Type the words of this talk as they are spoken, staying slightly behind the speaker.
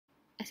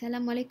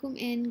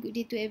Assalamualaikum and good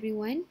day to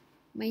everyone.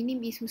 My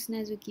name is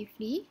Husna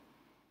Zulkipli.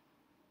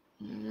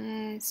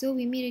 So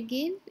we meet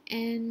again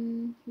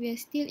and we are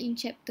still in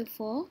chapter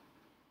 4.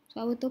 So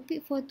our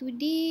topic for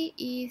today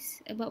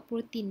is about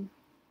protein.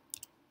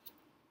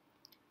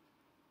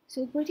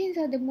 So proteins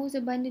are the most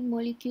abundant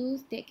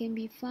molecules that can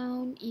be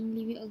found in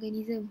living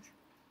organisms.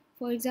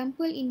 For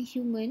example, in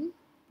human,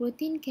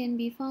 protein can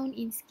be found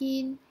in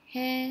skin,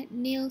 hair,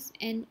 nails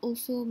and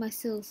also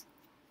muscles.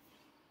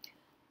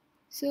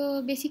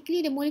 So basically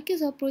the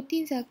molecules of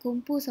proteins are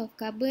composed of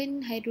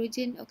carbon,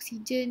 hydrogen,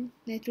 oxygen,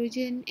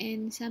 nitrogen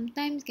and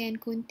sometimes can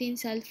contain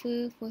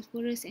sulfur,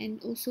 phosphorus and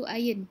also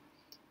iron.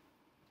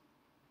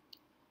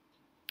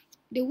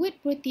 The word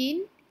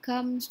protein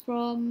comes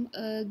from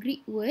a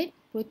Greek word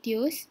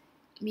proteos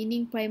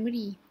meaning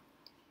primary.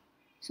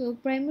 So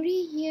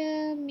primary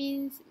here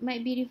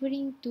might be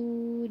referring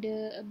to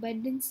the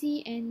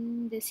abundancy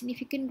and the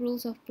significant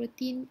roles of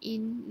protein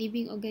in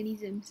living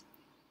organisms.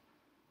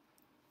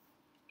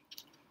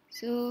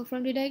 So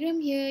from the diagram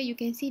here, you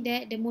can see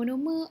that the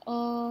monomer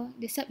or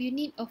the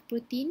subunit of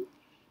protein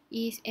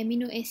is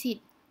amino acid.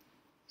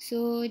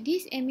 So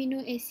these amino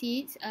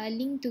acids are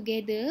linked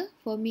together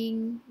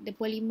forming the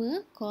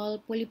polymer called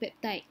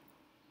polypeptide.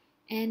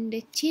 And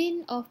the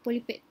chain of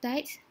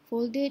polypeptides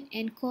folded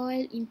and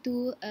coiled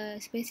into a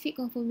specific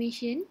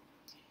conformation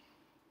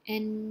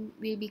and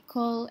will be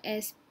called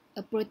as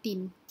a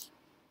protein.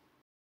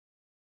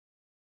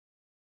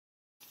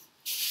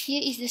 Here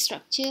is the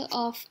structure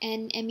of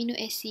an amino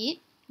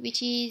acid,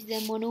 which is the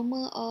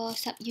monomer or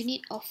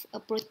subunit of a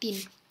protein.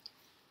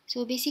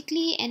 So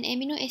basically, an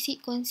amino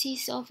acid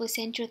consists of a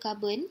central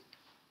carbon,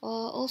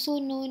 or also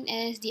known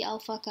as the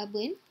alpha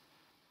carbon.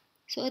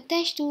 So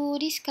attached to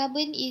this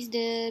carbon is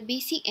the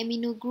basic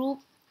amino group,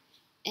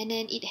 and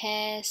then it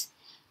has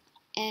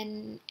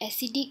an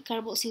acidic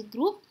carboxyl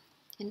group,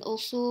 and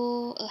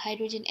also a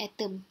hydrogen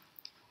atom.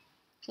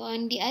 So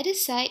on the other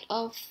side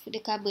of the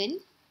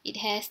carbon, it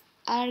has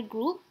R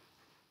group,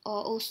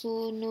 or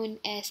also known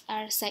as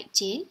R side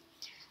chain.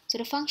 So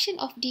the function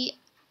of the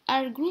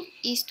R group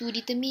is to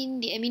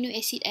determine the amino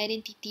acid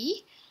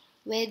identity,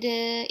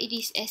 whether it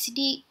is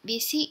acidic,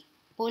 basic,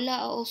 polar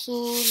or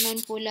also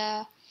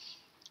non-polar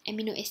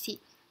amino acid.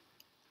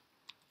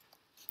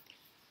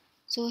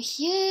 So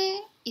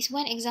here is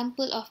one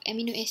example of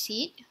amino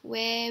acid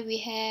where we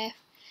have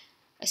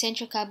a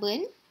central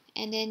carbon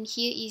and then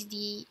here is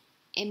the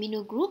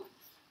amino group,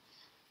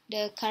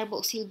 the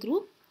carboxyl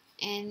group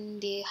and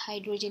the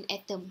hydrogen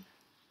atom.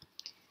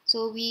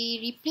 So we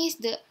replace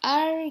the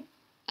R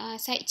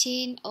side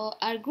chain or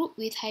R group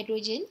with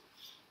hydrogen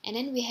and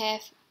then we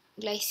have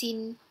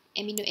glycine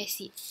amino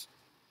acids.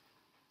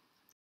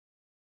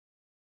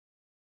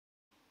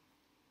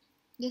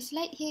 The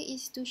slide here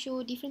is to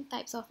show different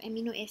types of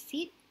amino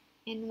acid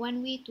and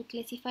one way to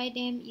classify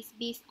them is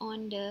based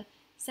on the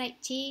side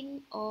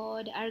chain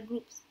or the R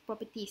group's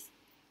properties.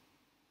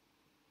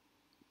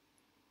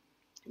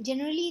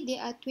 Generally,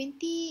 there are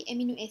 20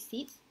 amino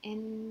acids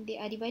and they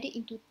are divided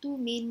into two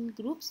main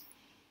groups,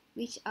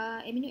 which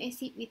are amino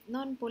acid with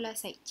non-polar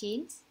side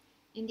chains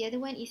and the other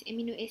one is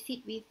amino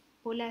acid with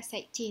polar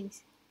side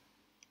chains.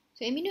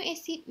 So amino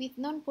acid with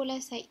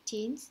non-polar side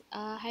chains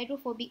are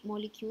hydrophobic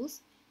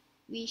molecules,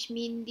 which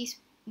mean these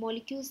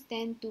molecules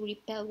tend to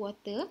repel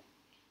water,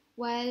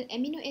 while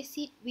amino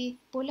acid with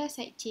polar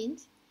side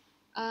chains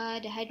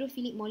are the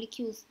hydrophilic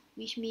molecules,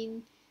 which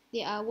mean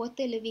they are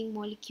water-loving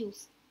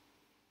molecules.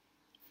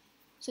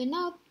 So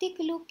now take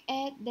a look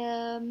at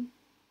the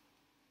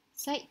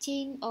side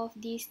chain of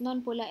this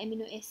non-polar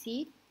amino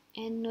acid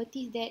and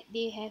notice that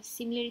they have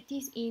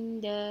similarities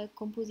in the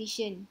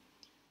composition.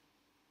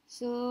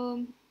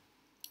 So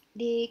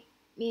they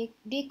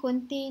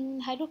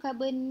contain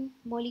hydrocarbon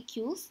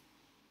molecules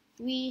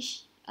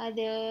which are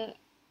the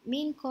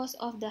main cause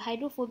of the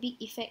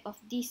hydrophobic effect of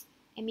these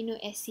amino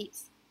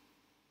acids.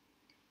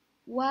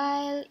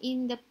 While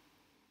in the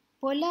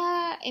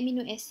polar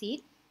amino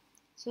acid,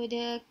 so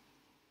the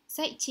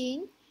side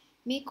chain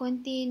may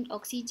contain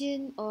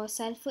oxygen or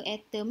sulfur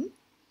atom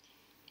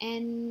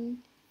and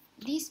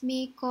this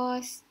may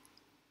cause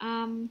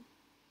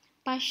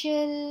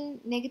partial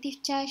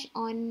negative charge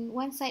on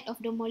one side of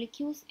the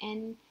molecules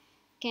and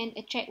can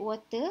attract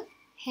water,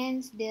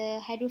 hence the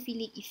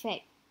hydrophilic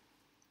effect.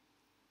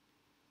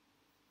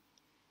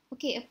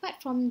 Okay,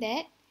 apart from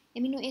that,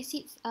 amino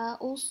acids are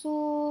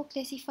also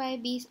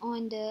classified based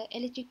on the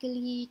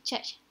electrically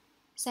charged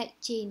side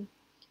chain.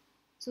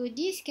 So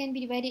this can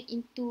be divided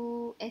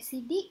into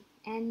acidic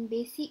and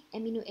basic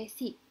amino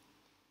acid.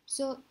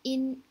 So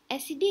in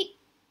acidic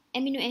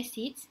amino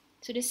acids,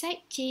 so the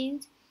side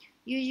chains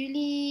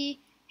usually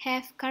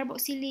have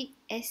carboxylic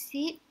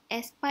acid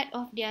as part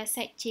of their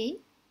side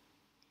chain,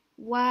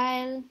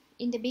 while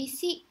in the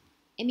basic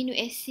amino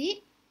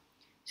acid,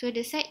 so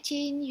the side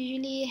chain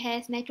usually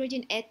has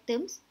nitrogen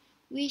atoms,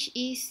 which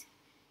is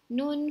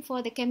known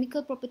for the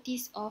chemical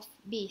properties of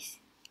base.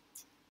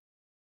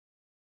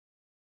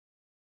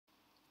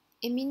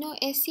 Amino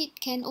acid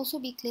can also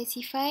be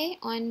classified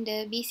on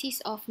the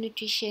basis of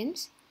nutrition.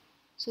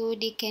 So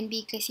they can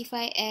be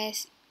classified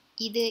as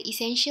either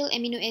essential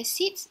amino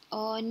acids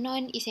or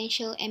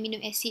non-essential amino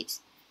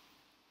acids.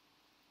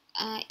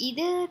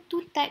 Either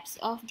two types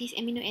of these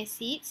amino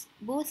acids,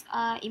 both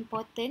are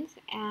important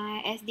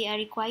as they are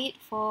required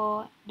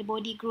for the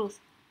body growth.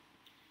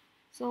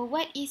 So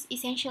what is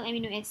essential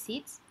amino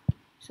acids?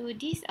 So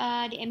these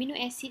are the amino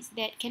acids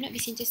that cannot be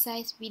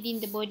synthesized within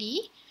the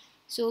body,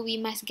 so we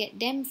must get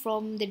them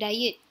from the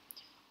diet.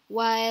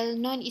 While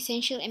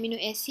non-essential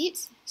amino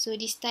acids, so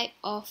this type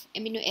of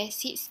amino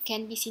acids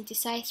can be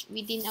synthesized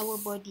within our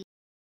body.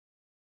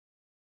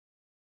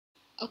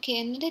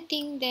 Okay, another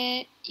thing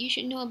that you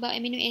should know about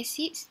amino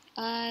acids,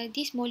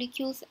 these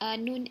molecules are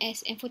known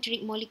as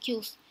amphoteric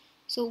molecules.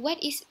 So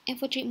what is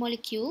amphoteric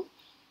molecule?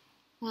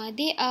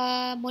 They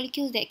are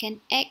molecules that can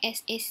act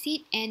as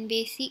acid and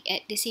basic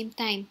at the same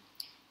time.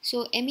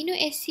 So amino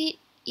acid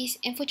is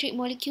amphoteric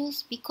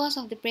molecules because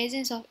of the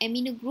presence of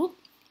amino group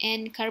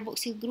and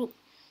carboxyl group.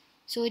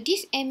 So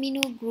this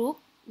amino group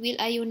will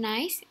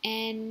ionize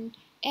and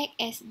act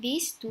as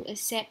base to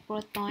accept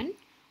proton,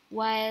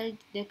 while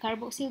the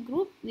carboxyl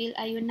group will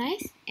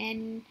ionize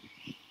and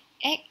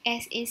act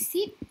as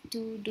acid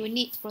to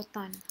donate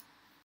proton.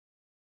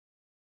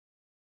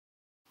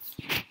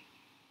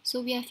 So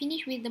we are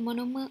finished with the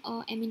monomer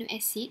or amino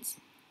acids.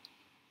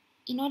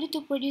 In order to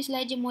produce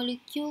larger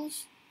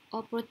molecules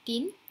or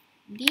protein,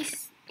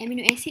 these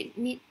amino acids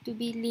need to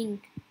be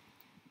linked.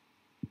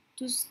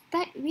 To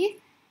start with,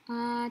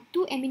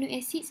 two amino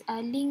acids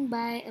are linked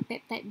by a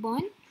peptide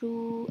bond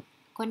through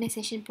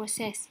condensation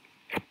process.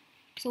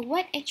 So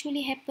what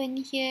actually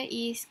happened here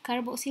is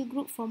carboxyl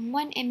group from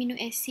one amino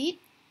acid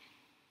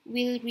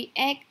will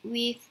react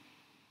with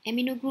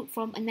amino group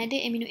from another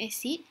amino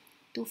acid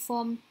to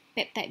form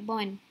peptide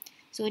bond.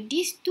 So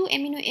these two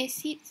amino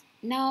acids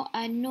now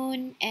are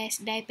known as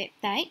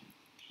dipeptide,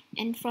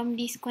 and from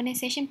this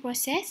condensation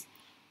process,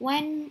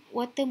 one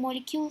water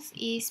molecule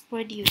is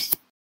produced.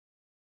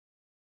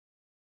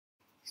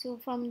 So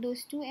from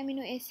those two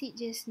amino acids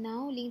just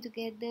now linked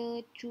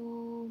together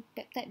through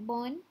peptide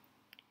bond,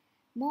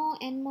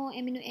 more and more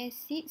amino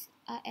acids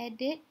are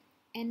added,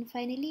 and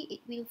finally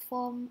it will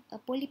form a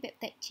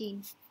polypeptide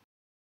chain.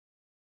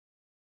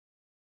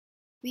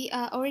 We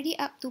are already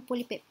up to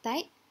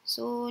polypeptide.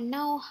 So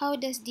now how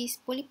does this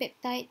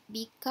polypeptide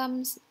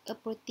becomes a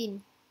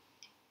protein?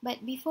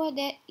 But before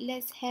that,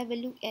 let's have a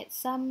look at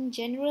some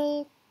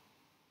general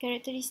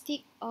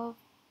characteristic of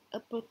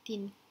a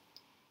protein.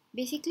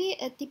 Basically,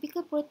 a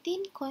typical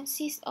protein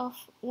consists of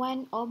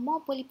one or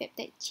more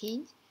polypeptide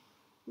chains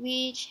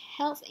which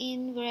helps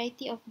in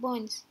variety of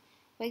bonds.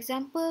 For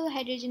example,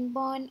 hydrogen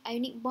bond,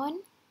 ionic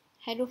bond,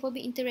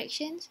 hydrophobic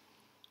interactions,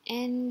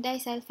 and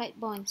disulfide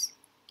bonds.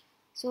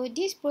 So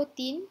this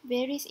protein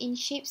varies in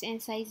shapes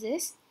and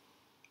sizes.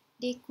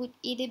 They could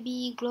either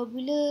be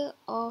globular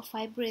or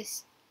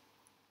fibrous.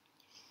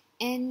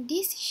 And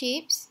these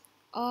shapes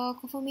or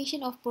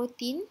conformation of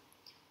protein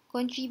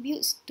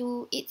contributes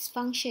to its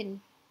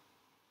function.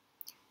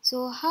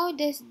 So how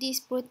does this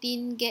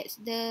protein get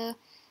the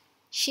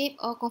shape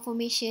or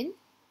conformation?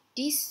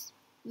 This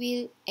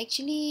will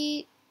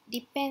actually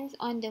depend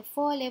on the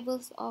 4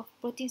 levels of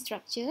protein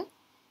structure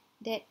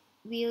that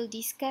we'll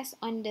discuss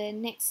on the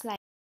next slide.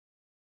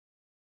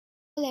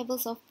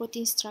 Levels of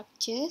protein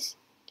structures,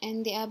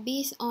 and they are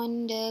based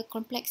on the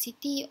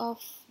complexity of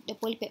the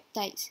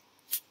polypeptides.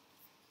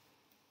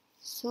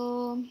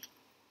 So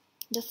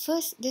the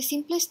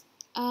simplest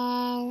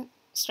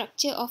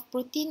structure of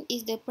protein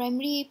is the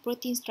primary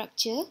protein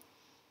structure.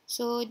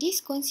 So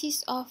this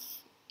consists of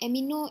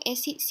amino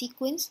acid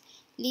sequence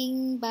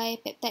linked by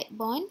peptide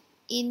bond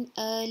in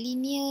a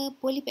linear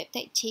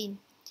polypeptide chain.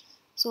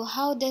 So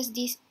how does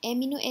this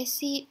amino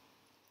acid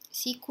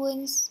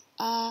sequence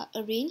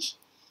arranged?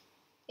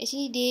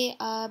 Actually, they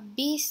are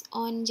based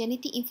on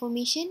genetic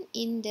information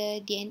in the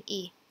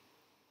DNA.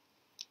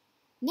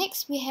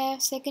 Next, we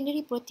have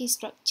secondary protein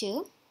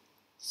structure.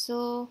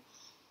 So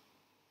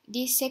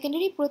this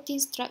secondary protein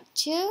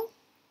structure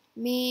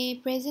may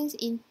present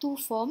in two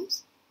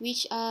forms,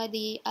 which are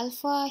the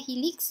alpha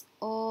helix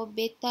or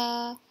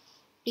beta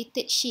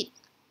plated sheet.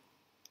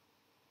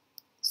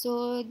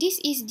 So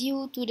this is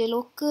due to the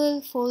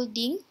local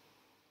folding,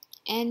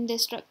 and the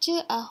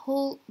structure are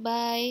held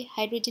by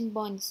hydrogen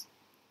bonds.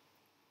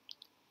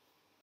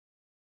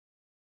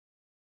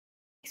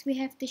 Next, we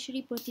have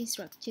tertiary protein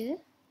structure.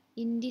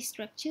 In this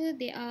structure,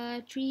 there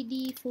are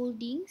 3D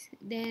foldings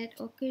that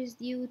occurs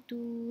due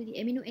to the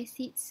amino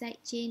acid side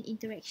chain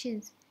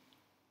interactions.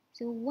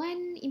 So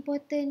one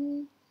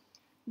important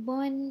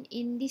bond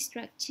in this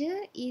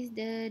structure is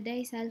the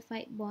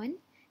disulfide bond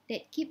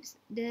that keeps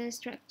the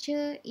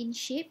structure in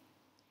shape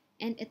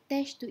and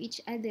attached to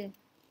each other.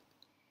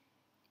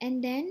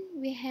 And then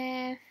we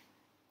have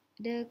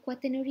the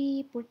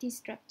quaternary protein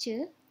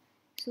structure.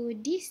 So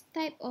this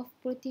type of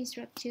protein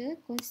structure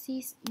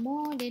consists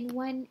more than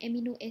one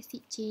amino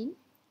acid chain,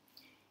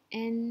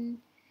 and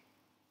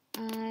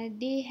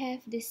they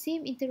have the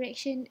same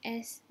interaction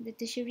as the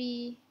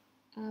tertiary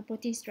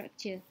protein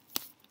structure.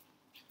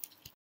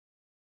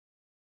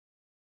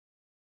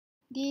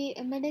 The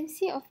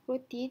abundancy of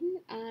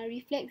protein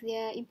reflects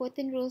their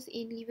important roles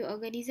in living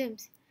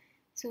organisms.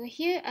 So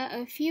here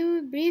are a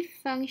few brief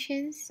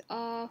functions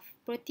of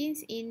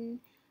proteins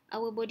in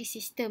our body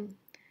system.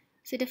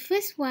 So the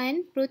first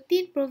one,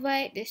 protein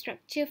provide the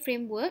structure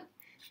framework.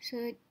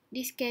 So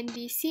this can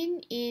be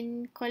seen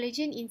in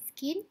collagen in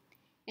skin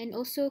and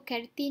also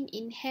keratin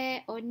in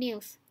hair or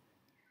nails.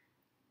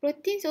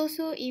 Proteins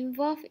also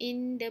involved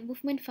in the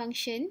movement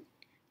function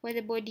for the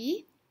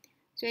body.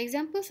 So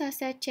examples are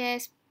such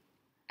as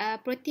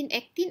protein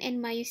actin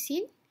and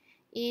myosin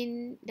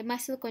in the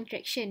muscle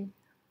contraction.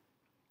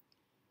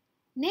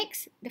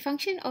 Next, the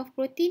function of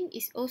protein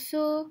is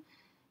also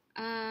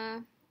uh,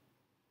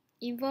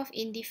 involved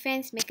in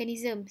defense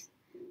mechanisms.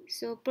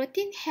 So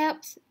protein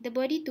helps the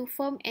body to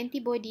form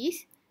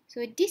antibodies.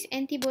 So these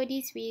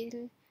antibodies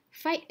will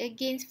fight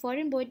against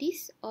foreign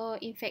bodies or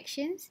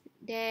infections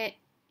that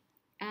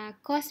are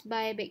caused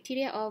by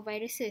bacteria or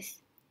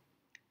viruses.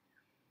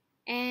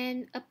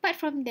 And apart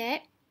from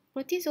that,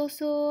 proteins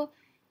also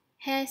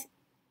has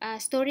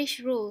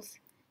storage roles.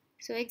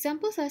 So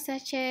examples are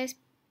such as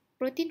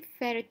protein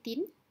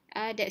ferritin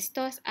that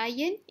stores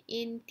iron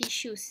in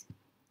tissues.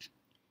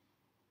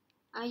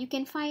 You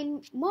can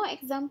find more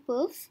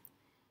examples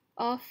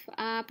of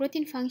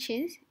protein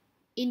functions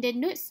in the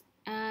notes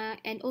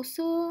and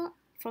also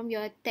from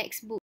your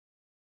textbook.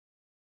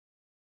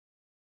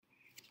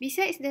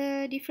 Besides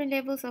the different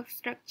levels of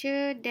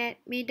structure that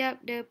made up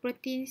the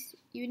protein's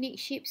unique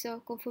shapes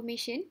of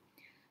conformation,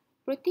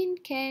 protein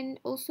can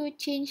also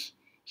change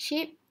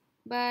shape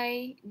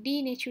by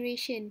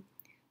denaturation.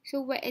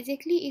 So what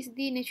exactly is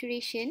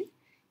denaturation?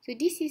 So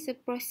this is a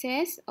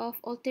process of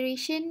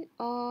alteration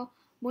or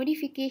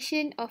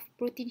modification of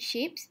protein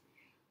shapes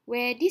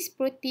where this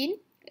protein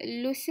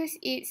loses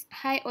its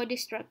high order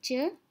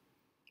structure,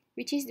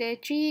 which is the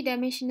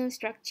three-dimensional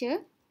structure,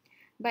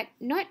 but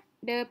not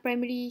the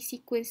primary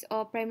sequence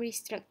or primary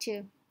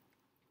structure.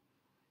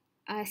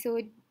 So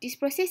this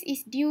process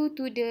is due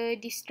to the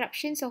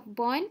disruptions of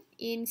bond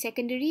in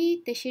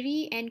secondary,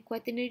 tertiary and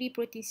quaternary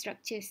protein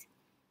structures.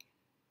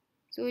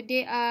 So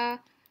there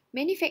are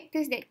many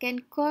factors that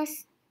can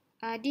cause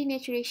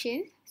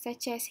denaturation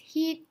such as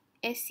heat,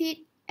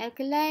 acid,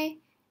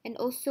 alkali and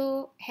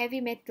also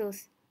heavy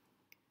metals.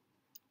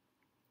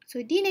 So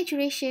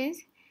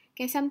denaturations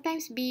can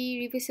sometimes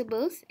be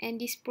reversible and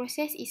this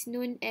process is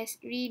known as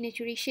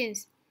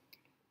renaturations.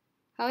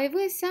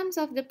 However, some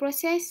of the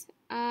process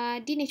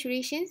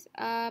denaturations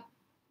are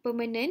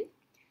permanent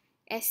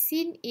as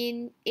seen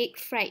in egg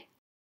fried.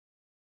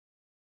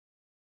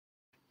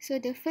 So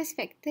the first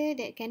factor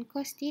that can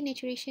cause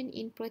denaturation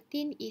in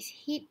protein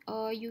is heat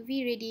or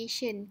UV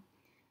radiation.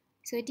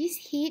 So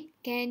this heat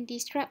can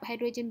disrupt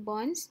hydrogen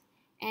bonds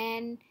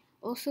and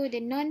also the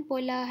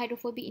non-polar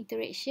hydrophobic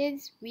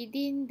interactions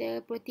within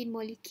the protein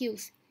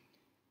molecules.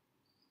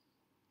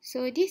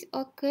 So this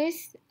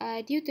occurs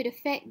due to the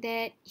fact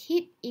that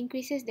heat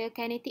increases the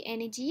kinetic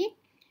energy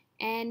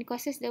and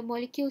causes the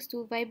molecules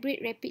to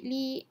vibrate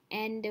rapidly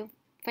and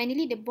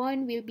finally the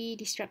bond will be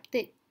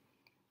disrupted.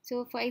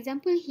 So for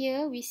example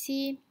here we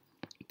see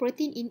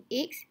protein in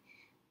eggs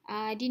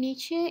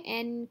denature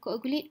and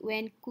coagulate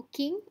when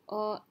cooking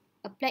or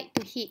applied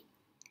to heat.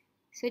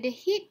 So the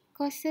heat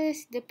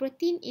causes the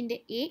protein in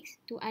the eggs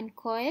to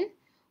uncoil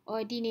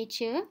or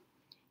denature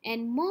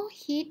and more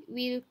heat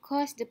will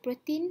cause the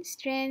protein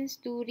strands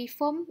to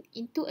reform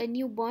into a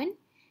new bond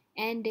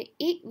and the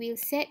egg will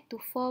set to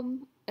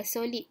form a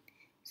solid.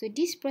 So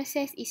this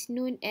process is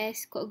known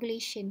as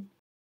coagulation.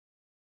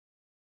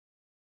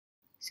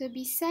 So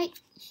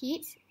besides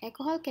heat,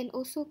 alcohol can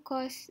also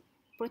cause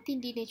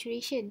protein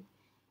denaturation.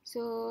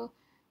 So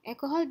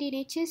alcohol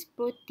denatures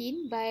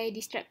protein by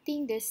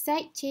disrupting the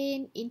side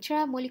chain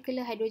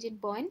intramolecular hydrogen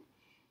bond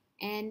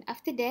and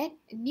after that,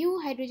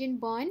 new hydrogen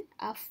bonds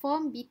are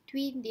formed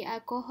between the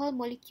alcohol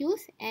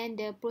molecules and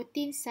the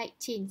protein side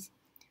chains.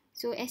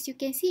 So as you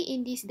can see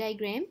in this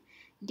diagram,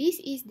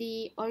 this is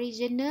the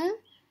original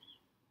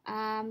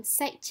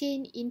side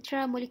chain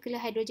intramolecular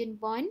hydrogen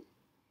bond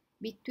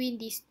between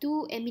these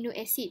two amino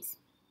acids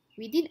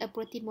within a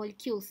protein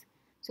molecules.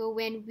 So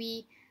when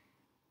we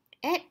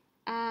add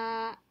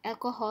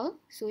alcohol,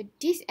 so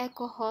this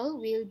alcohol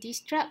will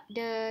disrupt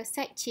the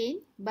side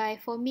chain by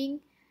forming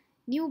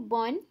new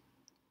bond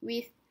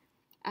with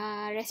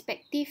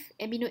respective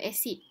amino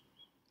acid.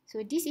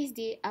 So this is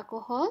the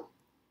alcohol,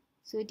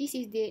 so this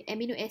is the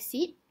amino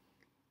acid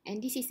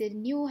and this is the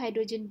new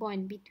hydrogen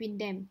bond between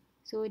them.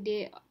 So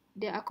the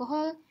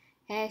alcohol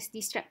has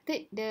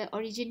disrupted the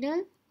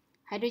original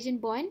hydrogen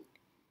bond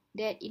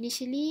that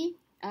initially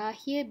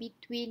here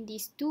between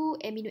these two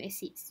amino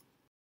acids.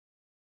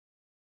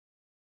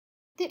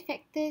 Third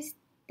factors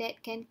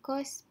that can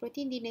cause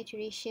protein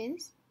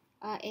denaturations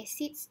are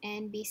acids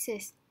and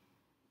bases.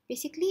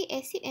 Basically,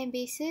 acid and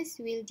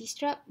bases will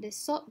disrupt the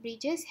salt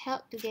bridges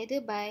held together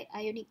by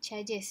ionic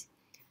charges.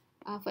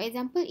 For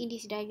example, in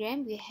this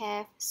diagram, we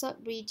have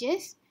salt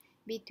bridges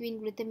between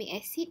glutamic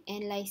acid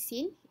and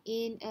lysine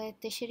in a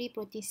tertiary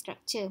protein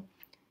structure.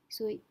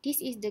 So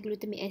this is the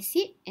glutamic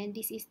acid and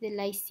this is the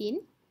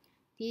lysine.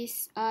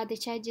 These are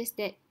the charges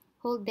that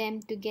hold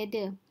them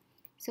together.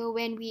 So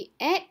when we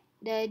add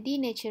the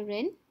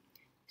denaturant,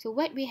 so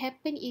what will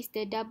happen is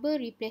the double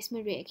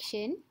replacement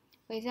reaction.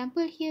 For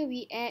example, here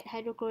we add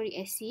hydrochloric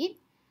acid.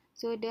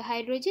 So the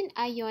hydrogen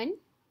ion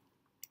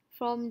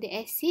from the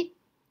acid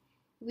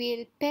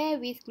will pair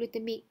with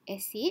glutamic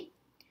acid,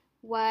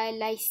 while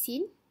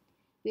lysine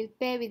will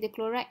pair with the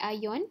chloride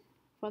ion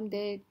from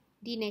the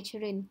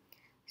denaturant.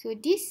 So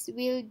this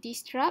will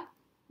disrupt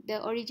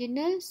the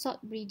original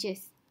salt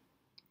bridges.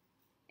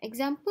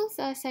 Examples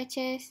are such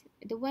as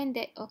the one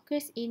that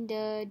occurs in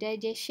the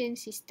digestion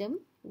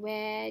system,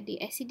 where the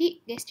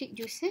acidic gastric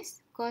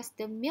juices cause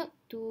the milk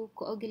to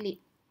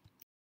coagulate.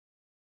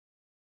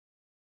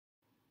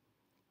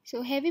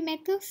 So heavy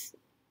metals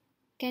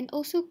can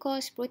also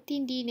cause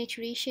protein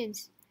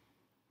denaturations.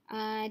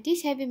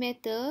 These heavy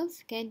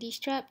metals can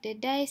disrupt the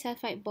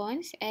disulfide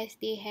bonds as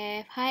they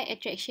have high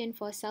attraction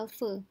for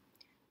sulfur.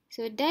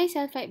 So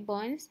disulfide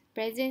bonds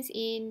present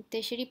in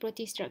tertiary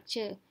protein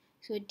structure.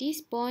 So these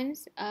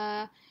bonds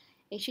are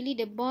actually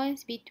the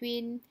bonds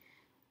between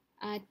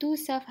two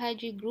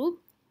sulfhydryl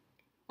group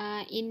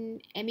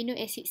in amino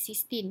acid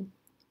cysteine.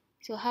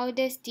 So how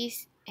does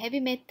these heavy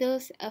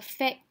metals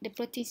affect the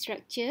protein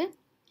structure?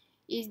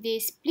 Is they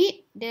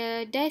split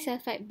the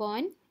disulfide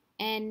bond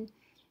and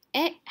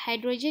add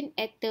hydrogen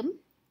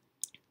atom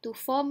to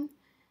form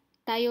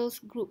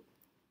thiols group.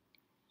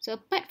 So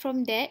apart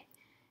from that,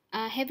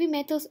 heavy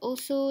metals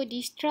also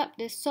disrupt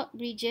the salt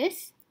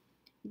bridges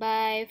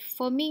by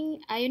forming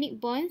ionic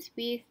bonds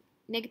with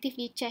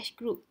negatively charged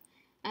group.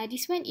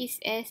 This one is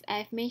as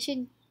I've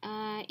mentioned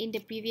in the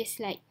previous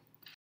slide.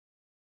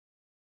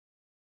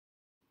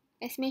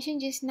 As mentioned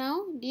just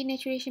now,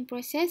 denaturation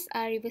process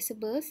are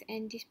reversibles,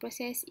 and this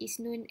process is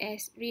known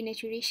as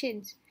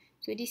renaturation.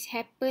 So this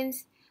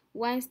happens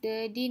once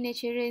the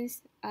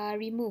denaturants are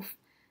removed.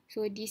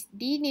 So this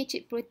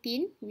denatured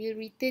protein will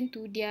return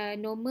to their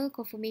normal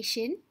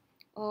conformation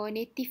or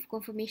native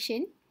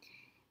conformation,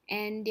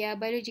 and their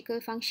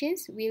biological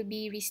functions will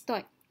be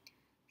restored.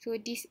 So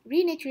this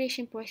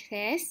renaturation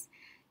process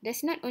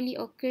does not only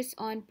occurs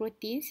on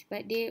proteins,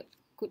 but they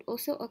could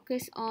also occur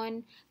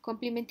on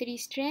complementary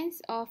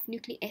strands of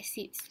nucleic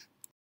acids.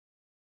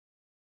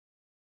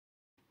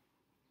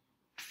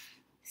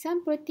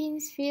 Some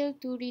proteins fail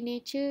to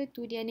renature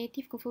to their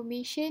native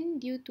conformation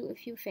due to a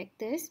few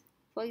factors.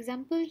 For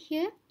example,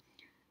 here,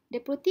 the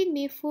protein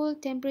may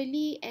fold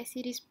temporarily as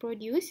it is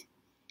produced,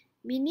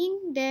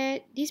 meaning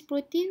that this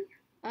protein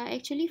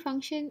actually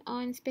function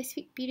on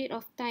specific period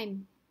of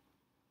time.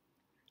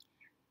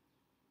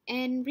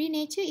 And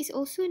renature is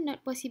also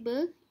not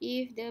possible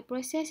if the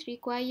process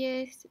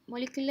requires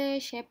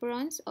molecular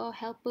chaperones or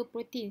helper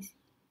proteins.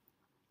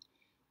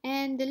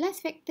 And the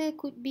last factor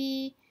could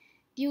be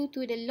due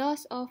to the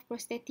loss of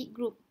prosthetic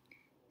group.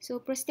 So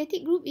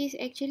prosthetic group is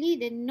actually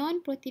the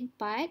non-protein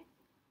part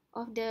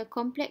of the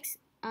complex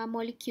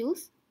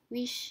molecules,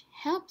 which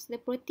helps the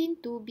protein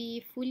to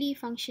be fully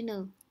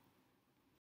functional.